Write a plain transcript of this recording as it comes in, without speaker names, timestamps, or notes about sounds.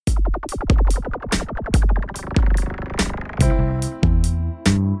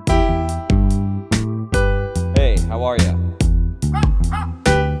How are you?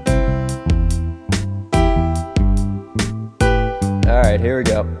 Alright, here we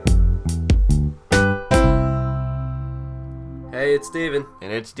go. Hey, it's Steven.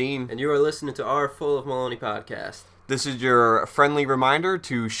 And it's Dean. And you are listening to our Full of Maloney podcast. This is your friendly reminder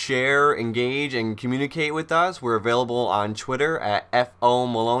to share, engage, and communicate with us. We're available on Twitter at FO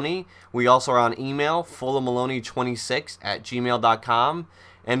Maloney. We also are on email, fullofmaloney26@gmail.com.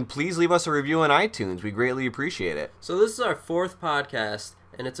 And please leave us a review on iTunes. We greatly appreciate it. So this is our fourth podcast,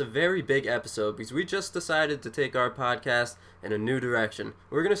 and it's a very big episode because we just decided to take our podcast in a new direction.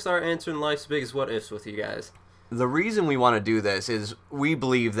 We're going to start answering life's biggest what-ifs with you guys. The reason we want to do this is we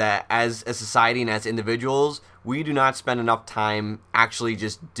believe that as a society and as individuals, we do not spend enough time actually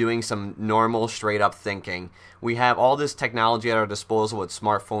just doing some normal, straight-up thinking. We have all this technology at our disposal with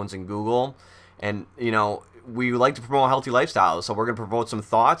smartphones and Google, and, we like to promote healthy lifestyles, so we're going to promote some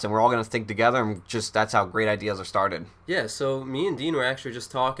thoughts, and we're all going to think together, and just that's how great ideas are started. Yeah, so me and Dean were actually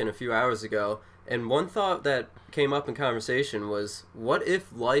just talking a few hours ago, and one thought that came up in conversation was, what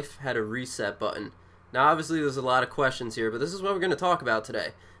if life had a reset button? Now, obviously, there's a lot of questions here, but this is what we're going to talk about today.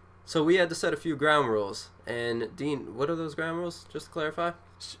 So we had to set a few ground rules. And, Dean, what are those ground rules, just to clarify?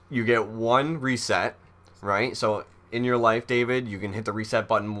 You get one reset, right? So in your life, David, you can hit the reset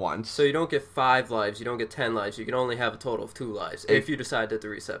button once. So you don't get 5 lives, you don't get 10 lives, you can only have a total of 2 lives if you decide to hit the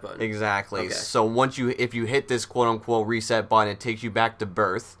reset button. Exactly. Okay. So if you hit this quote-unquote reset button, it takes you back to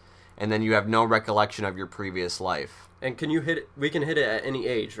birth, and then you have no recollection of your previous life. And can you hit it? We can hit it at any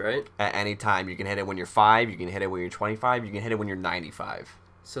age, right? At any time. You can hit it when you're 5, you can hit it when you're 25, you can hit it when you're 95.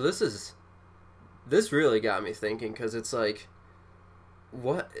 So this really got me thinking, because it's like,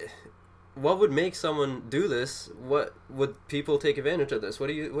 what would make someone do this? What would people take advantage of this? What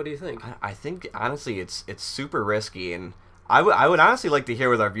do you think? I think honestly it's super risky, and I would honestly like to hear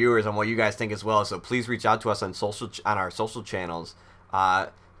with our viewers on what you guys think as well. So please reach out to us on our social channels.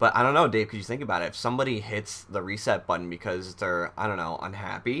 But I don't know, Dave, could you think about it? If somebody hits the reset button because they're,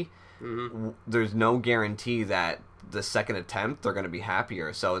 unhappy, there's no guarantee that the second attempt they're going to be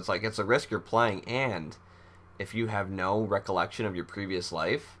happier. So it's like, it's a risk you're playing. And if you have no recollection of your previous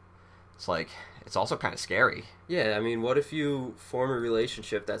life, it's like, it's also kind of scary. Yeah, I mean, what if you form a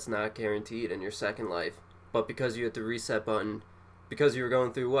relationship that's not guaranteed in your second life, but because you hit the reset button, because you were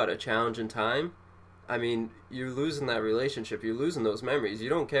going through, a challenge in time? I mean, you're losing that relationship. You're losing those memories. You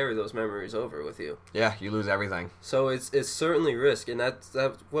don't carry those memories over with you. Yeah, you lose everything. So it's certainly risk, and that's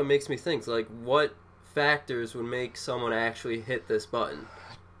what makes me think, like, what factors would make someone actually hit this button?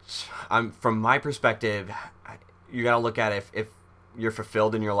 From my perspective, you got to look at if you're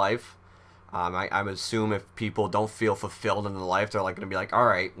fulfilled in your life. I would assume if people don't feel fulfilled in their life, they're like going to be like, all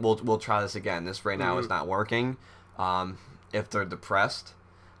right, we'll try this again. This right now is not working. If they're depressed,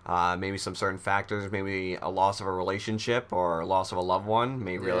 maybe some certain factors, maybe a loss of a relationship or a loss of a loved one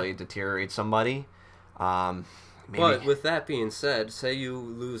may really deteriorate somebody. But with that being said, say you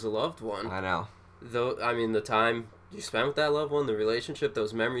lose a loved one. I know. The time you spent with that loved one, the relationship,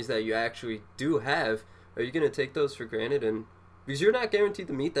 those memories that you actually do have, are you going to take those for granted? And because you're not guaranteed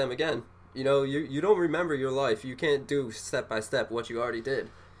to meet them again. You don't remember your life. You can't do step by step what you already did.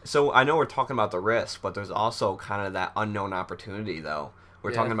 So I know we're talking about the risk, but there's also kind of that unknown opportunity, though.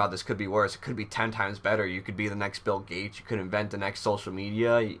 We're talking about this could be worse. It could be 10 times better. You could be the next Bill Gates. You could invent the next social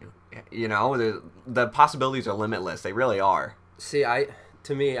media. The possibilities are limitless. They really are. See,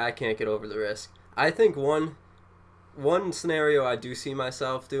 to me, I can't get over the risk. I think one scenario I do see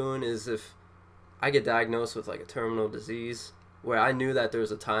myself doing is if I get diagnosed with like a terminal disease where I knew that there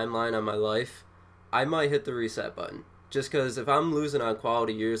was a timeline on my life, I might hit the reset button. Just because if I'm losing on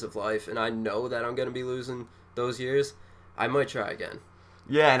quality years of life and I know that I'm going to be losing those years, I might try again.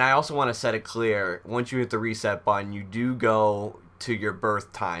 Yeah, and I also want to set it clear, once you hit the reset button, you do go to your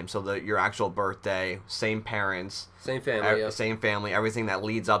birth time, so that your actual birthday, same parents, same family, same family, everything that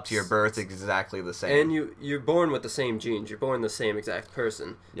leads up to your birth is exactly the same. And you're born with the same genes. You're born the same exact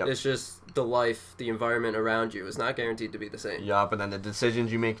person. Yep. It's just the life, the environment around you is not guaranteed to be the same. Yup, and then the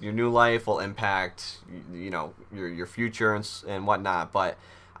decisions you make in your new life will impact, your future and whatnot. But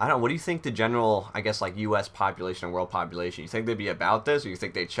I don't know, what do you think the general, I guess, like U.S. population and world population, you think they'd be about this, or you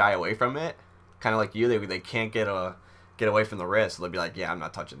think they'd shy away from it? Kind of like you, they can't get away from the risk. They'll be like, yeah, I'm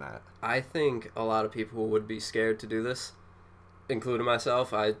not touching that. I think a lot of people would be scared to do this, including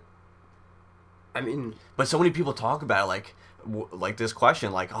myself. I mean... But so many people talk about it, like this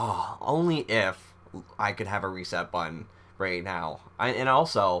question, like, oh, only if I could have a reset button right now. And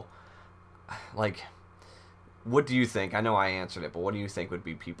also, like, what do you think? I know I answered it, but what do you think would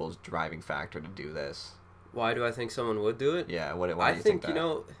be people's driving factor to do this? Why do I think someone would do it? Yeah, why do you think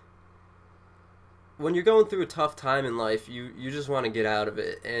that? when you're going through a tough time in life, you just want to get out of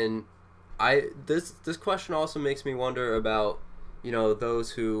it. And this question also makes me wonder about,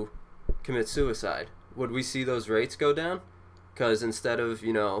 those who commit suicide. Would we see those rates go down? Because instead of,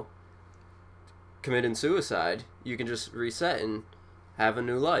 committing suicide, you can just reset and have a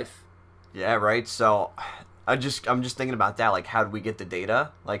new life. Yeah, right. So I'm just thinking about that. Like, how do we get the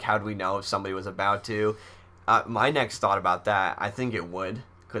data? Like, how do we know if somebody was about to? My next thought about that, I think it would,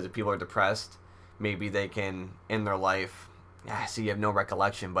 because if people are depressed, maybe they can, in their life, see, you have no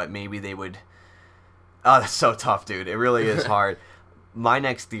recollection, but maybe they would. Oh, that's so tough, dude. It really is hard. My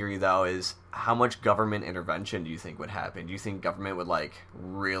next theory, though, is how much government intervention do you think would happen? Do you think government would, like,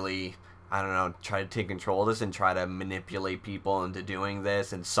 really, I don't know, try to take control of this and try to manipulate people into doing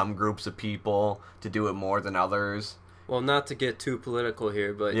this, and some groups of people to do it more than others? Well, not to get too political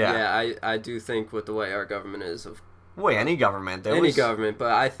here, but I do think with the way our government is, any government. Government,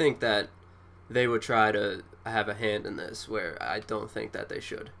 but I think that they would try to have a hand in this, where I don't think that they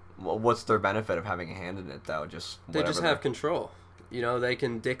should. Well, what's their benefit of having a hand in it, though? They just have control. They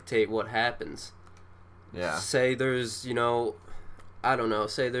can dictate what happens. Yeah. Say there's, I don't know,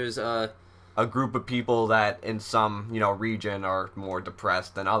 say there's a group of people that in some, region are more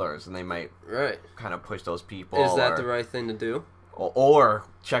depressed than others, and they might kind of push those people. Is that the right thing to do? Or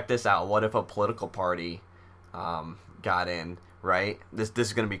check this out. What if a political party got in, right? This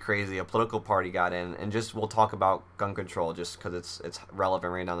is going to be crazy. A political party got in, and we'll talk about gun control just because it's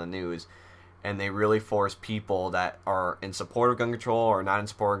relevant right now in the news. And they really force people that are in support of gun control or not in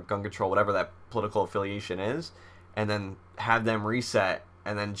support of gun control, whatever that political affiliation is, and then have them reset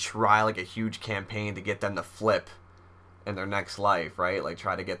and then try like a huge campaign to get them to flip in their next life, right? Like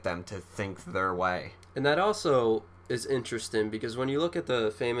try to get them to think their way. And that also is interesting because when you look at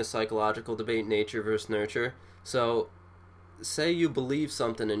the famous psychological debate, nature versus nurture, so say you believe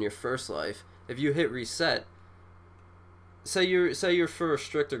something in your first life, if you hit reset, say you're for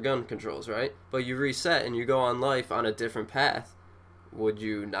stricter gun controls, right? But you reset and you go on life on a different path. Would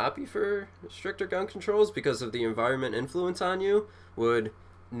you not be for stricter gun controls because of the environment influence on you? Would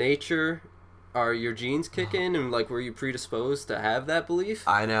nature, are your genes kick in, and like were you predisposed to have that belief?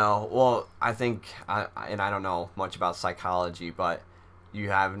 I know. Well, I think, and I don't know much about psychology, but you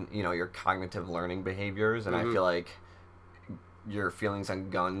have, your cognitive learning behaviors, and I feel like your feelings on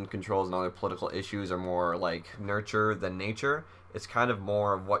gun controls and other political issues are more like nurture than nature. It's kind of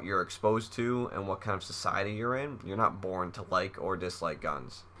more of what you're exposed to and what kind of society you're in. You're not born to like or dislike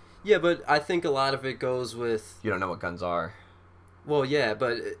guns. Yeah, but I think a lot of it goes with... You don't know what guns are. Well, yeah,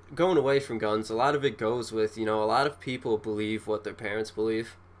 but going away from guns, a lot of it goes with, a lot of people believe what their parents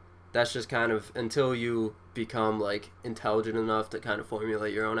believe. That's just kind of, until you become, like, intelligent enough to kind of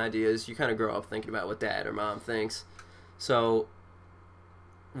formulate your own ideas, you kind of grow up thinking about what dad or mom thinks. So,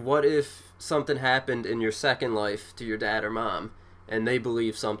 what if something happened in your second life to your dad or mom, and they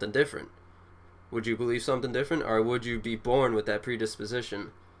believe something different? Would you believe something different, or would you be born with that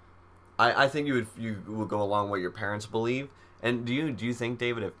predisposition? I think you would go along with what your parents believe. And do you think,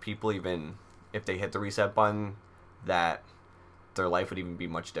 David, if they hit the reset button, that their life would even be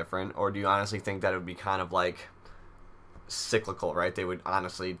much different? Or do you honestly think that it would be kind of like cyclical, right? They would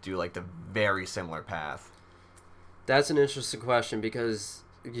honestly do like the very similar path. That's an interesting question because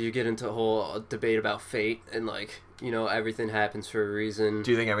you get into a whole debate about fate and like, everything happens for a reason.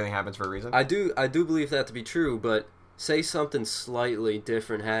 Do you think everything happens for a reason? I do believe that to be true, but say something slightly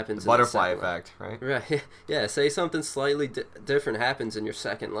different happens. The butterfly effect, right? Right. Yeah, say something slightly different happens in your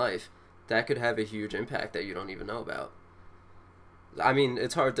second life. That could have a huge impact that you don't even know about. I mean,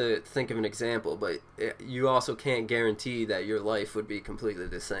 it's hard to think of an example, but you also can't guarantee that your life would be completely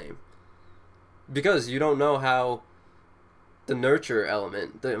the same. Because you don't know how the nurture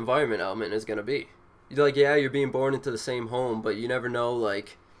element, the environment element is going to be. You're like, yeah, you're being born into the same home, but you never know,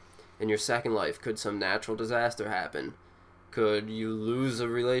 like, in your second life, could some natural disaster happen? Could you lose a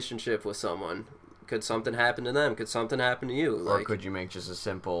relationship with someone? Could something happen to them? Could something happen to you? Or could you make just a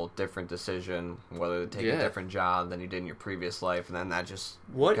simple, different decision, whether to take a different job than you did in your previous life, and then that just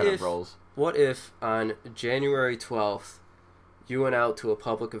of rolls? What if on January 12th, you went out to a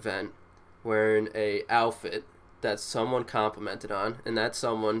public event wearing a outfit that someone complimented on, and that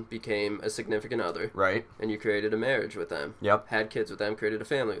someone became a significant other. Right. And you created a marriage with them. Yep. Had kids with them, created a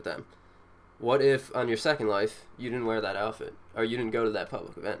family with them. What if on your second life, you didn't wear that outfit? Or you didn't go to that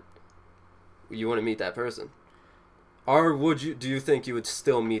public event? You want to meet that person? Or do you think you would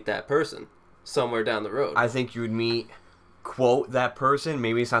still meet that person somewhere down the road? I think you would meet, quote, that person.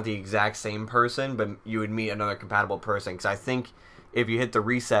 Maybe it's not the exact same person, but you would meet another compatible person. Because I think if you hit the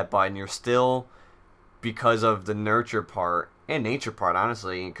reset button, you're still, because of the nurture part, and nature part,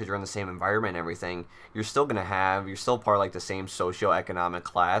 honestly, because you're in the same environment and everything, you're still part of like the same socioeconomic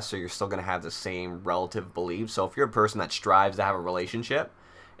class, so you're still gonna have the same relative beliefs. So if you're a person that strives to have a relationship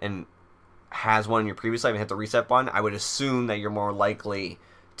and has one in your previous life and hit the reset button, I would assume that you're more likely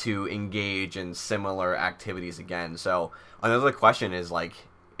to engage in similar activities again. So another question is like,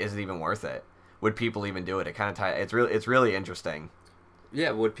 is it even worth it? Would people even do it? It's really interesting.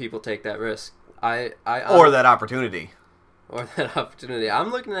 Yeah, would people take that risk? Or that opportunity. Or that opportunity.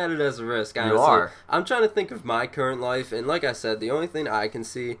 I'm looking at it as a risk, honestly. You are. I'm trying to think of my current life, and like I said, the only thing I can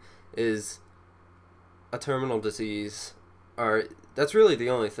see is a terminal disease. Or that's really the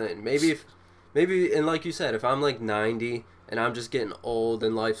only thing. Maybe, and like you said, if I'm like 90 and I'm just getting old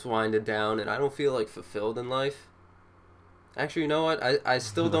and life's winding down and I don't feel like fulfilled in life. Actually, you know what? I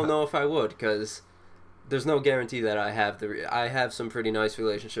still don't know if I would, because there's no guarantee that I have some pretty nice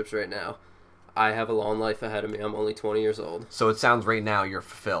relationships right now. I have a long life ahead of me. I'm only 20 years old. So it sounds right now you're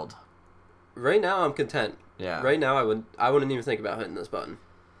fulfilled. Right now I'm content. Yeah. Right now I wouldn't even think about hitting this button.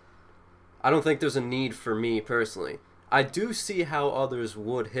 I don't think there's a need for me personally. I do see how others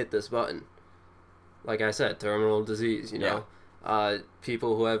would hit this button. Like I said, terminal disease, you know.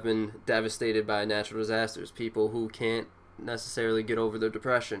 People who have been devastated by natural disasters, people who can't necessarily get over their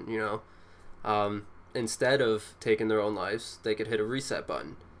depression, you know. Instead of taking their own lives, they could hit a reset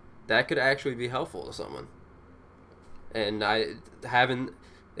button. That could actually be helpful to someone. And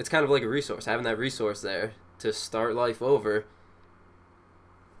it's kind of like a resource. Having that resource there to start life over,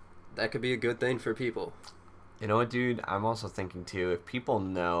 that could be a good thing for people. You know what, dude? I'm also thinking, too, if people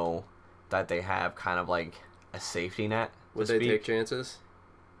know that they have kind of like a safety net, would they take chances?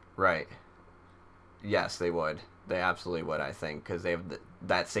 Right. Yes, they would. They absolutely would, I think, because they have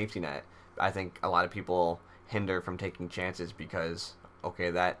that safety net. I think a lot of people hinder from taking chances because,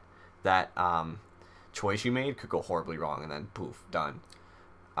 okay, that choice you made could go horribly wrong, and then poof, done.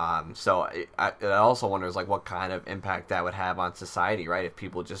 So I also wonders like what kind of impact that would have on society, right? If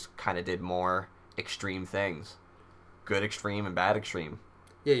people just kind of did more extreme things, good extreme and bad extreme.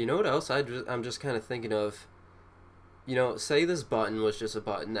 Yeah, you know what else I'm just kind of thinking of? You know, say this button was just a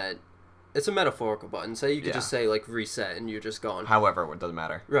button that, it's a metaphorical button. Say you could just say like reset and you're just gone. However, it doesn't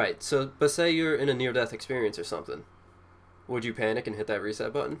matter. Right. So, but say you're in a near-death experience or something. Would you panic and hit that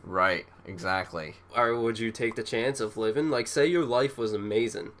reset button? Right, exactly. Or would you take the chance of living? Like, say your life was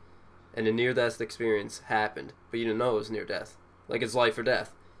amazing and a near-death experience happened, but you didn't know it was near-death. Like, it's life or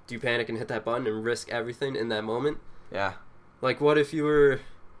death. Do you panic and hit that button and risk everything in that moment? Yeah. Like, what if you were,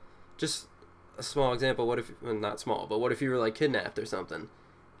 just a small example, what if, well, not small, but what if you were, like, kidnapped or something?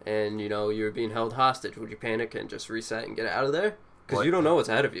 And, you know, you were being held hostage. Would you panic and just reset and get out of there? Because you don't know what's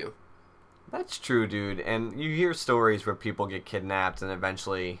ahead of you. That's true, dude. And you hear stories where people get kidnapped and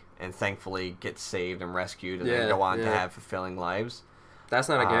eventually and thankfully get saved and rescued and then go on to have fulfilling lives. That's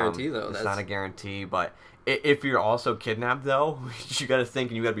not a guarantee, though. That's not a guarantee. But if you're also kidnapped, though, you got to think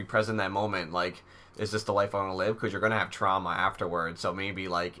and you got to be present in that moment. Like, is this the life I want to live? Because you're going to have trauma afterwards. So maybe,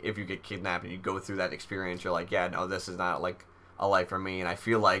 like, if you get kidnapped and you go through that experience, you're like, yeah, no, this is not, like, a life for me. And I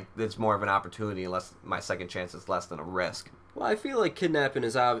feel like it's more of an opportunity unless my second chance is less than a risk. Well, I feel like kidnapping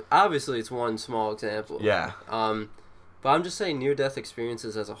is obviously it's one small example. Yeah. But I'm just saying near-death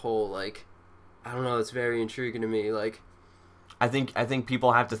experiences as a whole, like, I don't know, it's very intriguing to me. Like, I think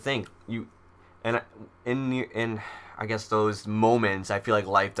people have to think in I guess those moments. I feel like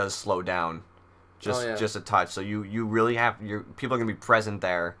life does slow down, just a touch. So you really have people are gonna be present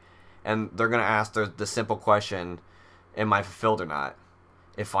there, and they're gonna ask the simple question: am I fulfilled or not?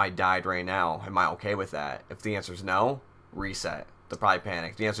 If I died right now, am I okay with that? If the answer is no, reset. They'll probably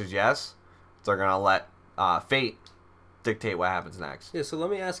panic. If the answer is yes, they're going to let fate dictate what happens next. Yeah, so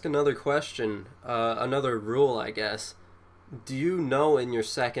let me ask another question, another rule, I guess. Do you know in your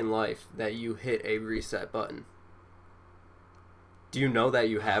second life that you hit a reset button? Do you know that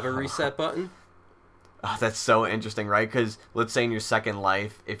you have a reset button? Oh, that's so interesting, right? Because let's say in your second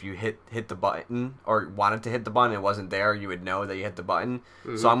life, if you hit the button or wanted to hit the button, it wasn't there, you would know that you hit the button.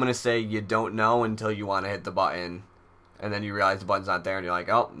 Mm-hmm. So I'm going to say you don't know until you want to hit the button. And then you realize the button's not there, and you're like,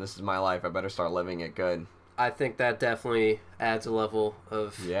 oh, this is my life. I better start living it good. I think that definitely adds a level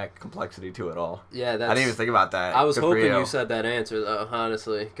of... yeah, complexity to it all. Yeah, that's... I didn't even think about that. I was hoping you said that answer, though,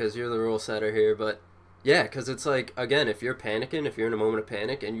 honestly, because you're the rule setter here. But, yeah, because it's like, again, if you're panicking, if you're in a moment of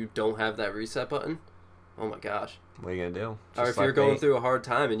panic, and you don't have that reset button, oh my gosh. What are you going to do? Or if you're going through a hard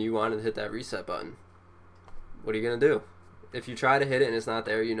time and you wanted to hit that reset button, what are you going to do? If you try to hit it and it's not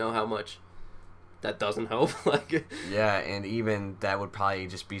there, you know how much... that doesn't help. Yeah, and even that would probably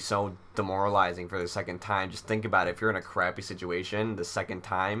just be so demoralizing for the second time. Just think about it. If you're in a crappy situation the second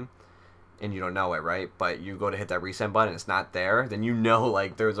time, and you don't know it, right? But you go to hit that reset button, it's not there, then you know,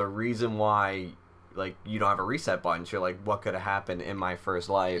 like, there's a reason why, like, you don't have a reset button. So you're like, what could have happened in my first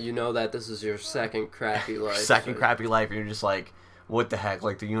life? You know that this is your second crappy life. Second crappy life, and you're just like, what the heck?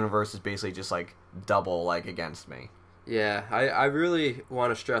 Like, the universe is basically just, like, double, like, against me. Yeah, I really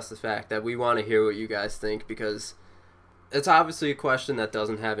want to stress the fact that we want to hear what you guys think, because it's obviously a question that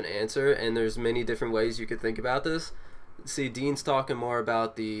doesn't have an answer, and there's many different ways you could think about this. See, Dean's talking more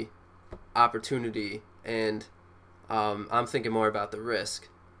about the opportunity, and I'm thinking more about the risk.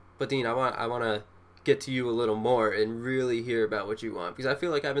 But Dean, I want to get to you a little more and really hear about what you want, because I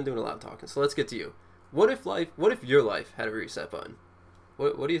feel like I've been doing a lot of talking. So let's get to you. What if your life had a reset button?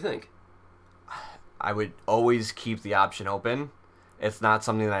 What do you think? I would always keep the option open. It's not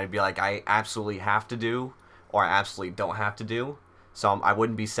something that I'd be like, I absolutely have to do or I absolutely don't have to do. So I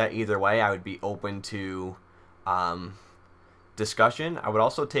wouldn't be set either way. I would be open to discussion. I would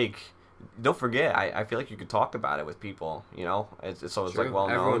also don't forget, I feel like you could talk about it with people, you know? It's True. like well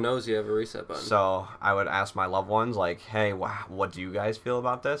known. Everyone knows you have a reset button. So I would ask my loved ones, like, hey, what do you guys feel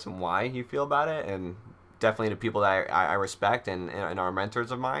about this and why you feel about it? And definitely the people that I respect and are mentors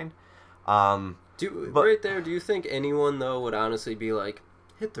of mine. Right there, do you think anyone, though, would honestly be like,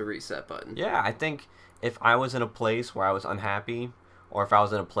 hit the reset button? Yeah, I think if I was in a place where I was unhappy, or if I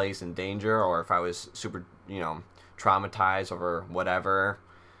was in a place in danger, or if I was super, traumatized over whatever,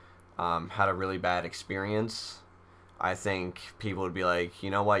 had a really bad experience, I think people would be like,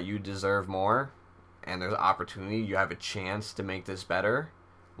 you know what, you deserve more, and there's opportunity, you have a chance to make this better.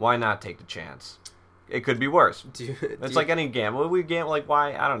 Why not take the chance? It could be worse. It's like any gamble. We gamble, like,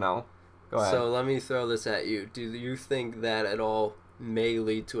 why? I don't know. Go ahead. So let me throw this at you. Do you think that at all may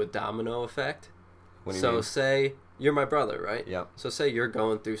lead to a domino effect? What do you mean? Say you're my brother, right? Yep. So say you're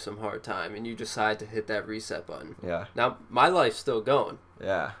going through some hard time and you decide to hit that reset button. Yeah. Now, my life's still going.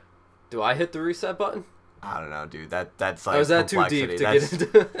 Yeah. Do I hit the reset button? I don't know, dude. That's like, or is that complexity. Too deep to get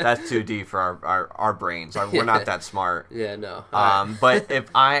into? That's too deep for our brains. We're not that smart. Yeah, no. But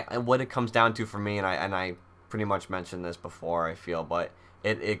what it comes down to for me, and I pretty much mentioned this before, I feel, but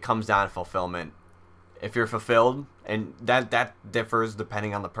it comes down to fulfillment. If you're fulfilled, and that differs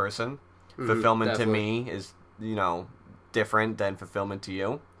depending on the person. Fulfillment definitely. to me is, different than fulfillment to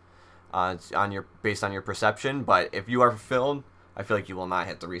you. It's based on your perception. But if you are fulfilled, I feel like you will not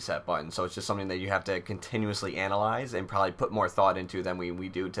hit the reset button. So it's just something that you have to continuously analyze and probably put more thought into than we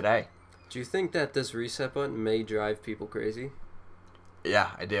do today. Do you think that this reset button may drive people crazy?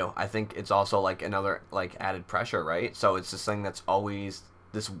 Yeah, I do. I think it's also like another like added pressure, right? So it's this thing that's always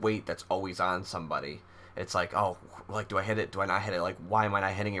this weight that's always on somebody. It's like, oh, like, do I hit it? Do I not hit it? Like, why am I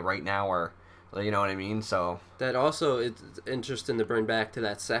not hitting it right now? Or, you know what I mean? So that also it's interesting to bring back to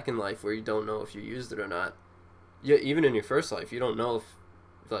that second life where you don't know if you used it or not. Yeah, even in your first life, you don't know if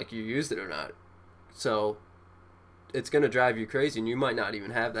like you used it or not. So it's gonna drive you crazy, and you might not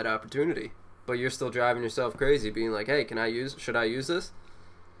even have that opportunity. But you're still driving yourself crazy, being like, "Hey, should I use this?"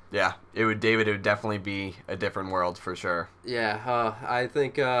 Yeah, it would definitely be a different world for sure. Yeah, I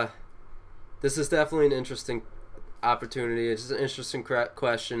think this is definitely an interesting opportunity. It's just an interesting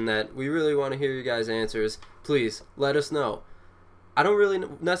question that we really want to hear you guys' answers. Please let us know. I don't really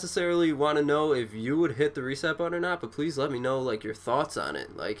necessarily want to know if you would hit the reset button or not, but please let me know like your thoughts on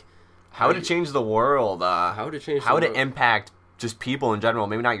it. Like, how would it change the world? How would it change? How would it impact just people in general?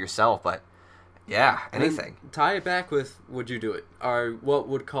 Maybe not yourself, but yeah, anything. Tie it back with would you do it, or what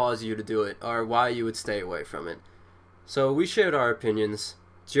would cause you to do it, or why you would stay away from it. So we shared our opinions.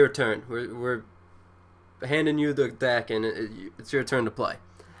 It's your turn. We're handing you the deck, and it's your turn to play.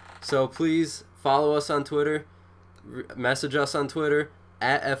 So please follow us on Twitter. Message us on Twitter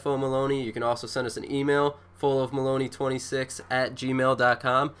at FO Maloney. You can also send us an email,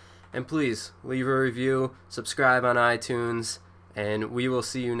 fullofmaloney26@gmail.com. And please leave a review, subscribe on iTunes, and we will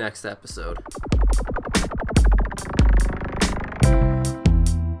see you next episode.